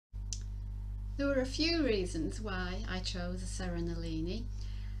There were a few reasons why I chose a Serenellini.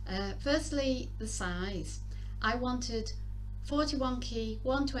 Firstly, the size. I wanted 41 key,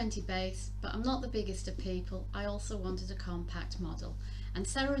 120 bass, but I'm not the biggest of people. I also wanted a compact model, and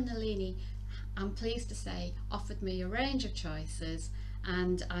Serenellini, I'm pleased to say, offered me a range of choices,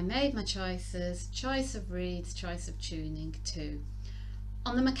 and I made my choices, choice of reeds, choice of tuning too.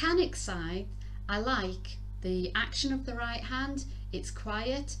 On the mechanics side, I like the action of the right hand. It's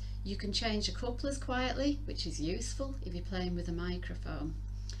quiet, you can change the couplers quietly, which is useful if you're playing with a microphone.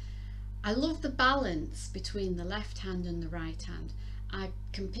 I love the balance between the left hand and the right hand. I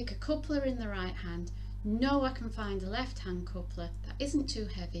can pick a coupler in the right hand, know I can find a left hand coupler that isn't too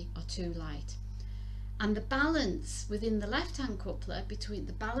heavy or too light. And the balance within the left hand coupler, between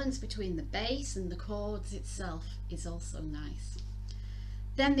the bass and the chords itself, is also nice.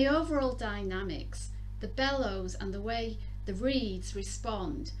 Then the overall dynamics, the bellows and the way the reeds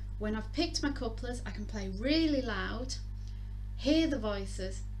respond. When I've picked my couplers, I can play really loud, hear the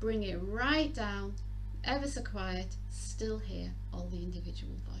voices, bring it right down, ever so quiet, still hear all the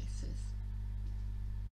individual voices.